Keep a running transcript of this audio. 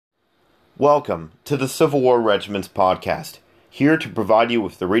Welcome to the Civil War Regiments podcast, here to provide you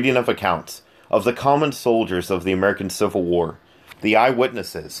with the reading of accounts of the common soldiers of the American Civil War, the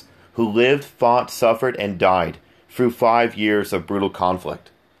eyewitnesses who lived, fought, suffered, and died through 5 years of brutal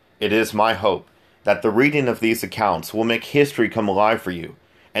conflict. It is my hope that the reading of these accounts will make history come alive for you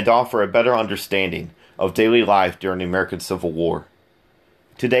and offer a better understanding of daily life during the American Civil War.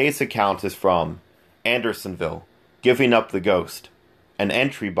 Today's account is from Andersonville, Giving Up the Ghost, an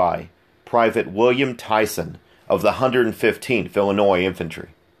entry by Private William Tyson of the 115th Illinois Infantry.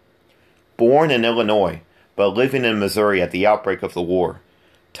 Born in Illinois, but living in Missouri at the outbreak of the war,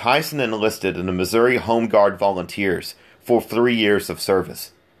 Tyson enlisted in the Missouri Home Guard Volunteers for 3 years of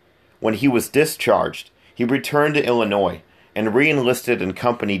service. When he was discharged, he returned to Illinois and re-enlisted in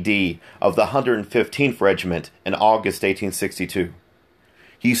Company D of the 115th Regiment in August 1862.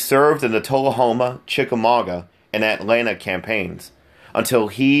 He served in the Tullahoma, Chickamauga, and Atlanta campaigns, until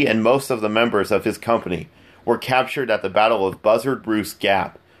he and most of the members of his company were captured at the Battle of Buzzard Roost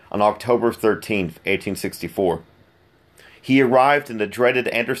Gap on October 13, 1864. He arrived in the dreaded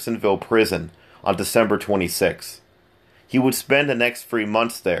Andersonville prison on December 26. He would spend the next 3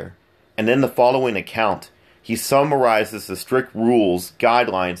 months there, and in the following account, he summarizes the strict rules,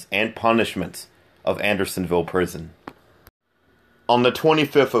 guidelines, and punishments of Andersonville prison. On the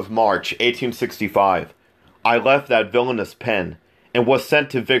 25th of March, 1865, I left that villainous pen and was sent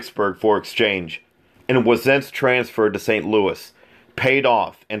to Vicksburg for exchange, and was thence transferred to St. Louis, paid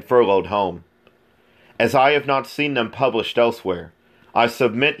off, and furloughed home. As I have not seen them published elsewhere, I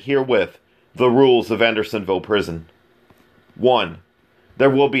submit herewith the rules of Andersonville Prison. 1. There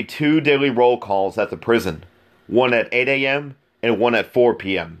will be 2 daily roll calls at the prison, one at 8 a.m. and one at 4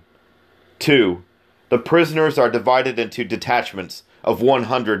 p.m. 2. The prisoners are divided into detachments of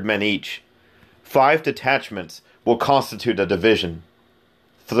 100 men each. 5 detachments will constitute a division.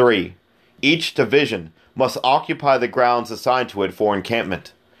 3. Each division must occupy the grounds assigned to it for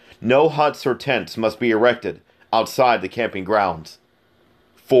encampment. No huts or tents must be erected outside the camping grounds.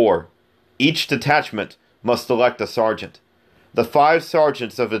 4. Each detachment must elect a sergeant. The 5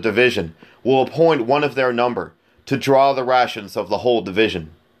 sergeants of a division will appoint one of their number to draw the rations of the whole division.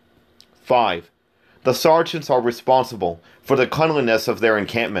 5. The sergeants are responsible for the cleanliness of their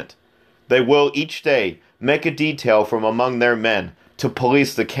encampment. They will each day make a detail from among their men to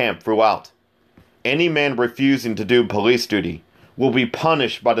police the camp throughout. Any man refusing to do police duty will be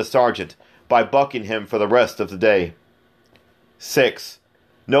punished by the sergeant by bucking him for the rest of the day. 6.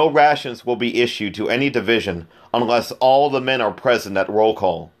 No rations will be issued to any division unless all the men are present at roll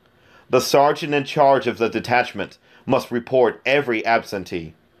call. The sergeant in charge of the detachment must report every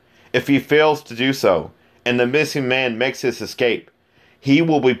absentee. If he fails to do so, and the missing man makes his escape, he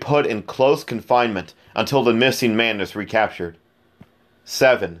will be put in close confinement until the missing man is recaptured.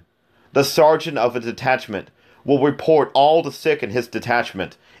 7. The sergeant of a detachment will report all the sick in his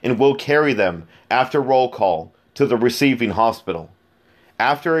detachment and will carry them, after roll call, to the receiving hospital.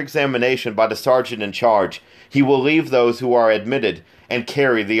 After examination by the sergeant in charge, he will leave those who are admitted and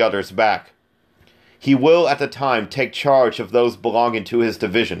carry the others back. He will at the time take charge of those belonging to his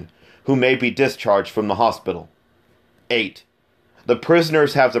division, who may be discharged from the hospital. 8. The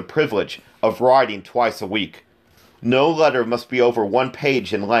prisoners have the privilege of writing twice a week. No letter must be over 1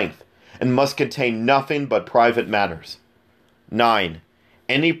 page in length, and must contain nothing but private matters. 9.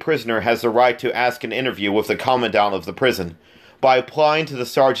 Any prisoner has the right to ask an interview with the commandant of the prison by applying to the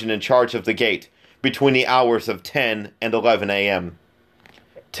sergeant in charge of the gate between the hours of 10 and 11 a.m.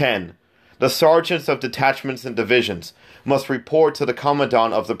 10. The sergeants of detachments and divisions must report to the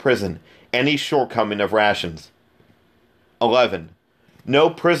commandant of the prison any shortcoming of rations. 11. No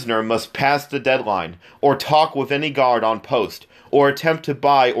prisoner must pass the deadline or talk with any guard on post or attempt to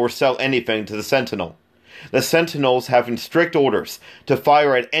buy or sell anything to the sentinel. The sentinels having strict orders to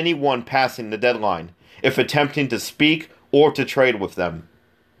fire at anyone passing the deadline if attempting to speak or to trade with them.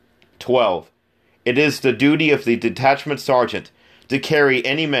 12. It is the duty of the detachment sergeant to carry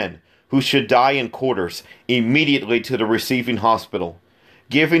any men who should die in quarters immediately to the receiving hospital,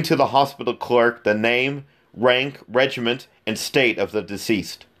 giving to the hospital clerk the name, rank, regiment, and state of the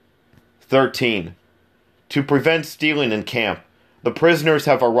deceased. 13. To prevent stealing in camp, the prisoners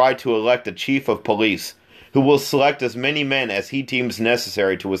have a right to elect a chief of police, who will select as many men as he deems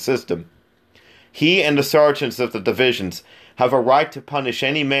necessary to assist him. He and the sergeants of the divisions have a right to punish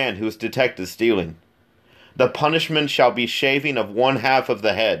any man who is detected stealing. The punishment shall be shaving of 1/2 of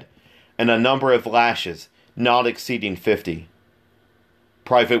the head, and a number of lashes not exceeding 50.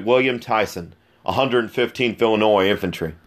 Private William Tyson, 115th Illinois Infantry.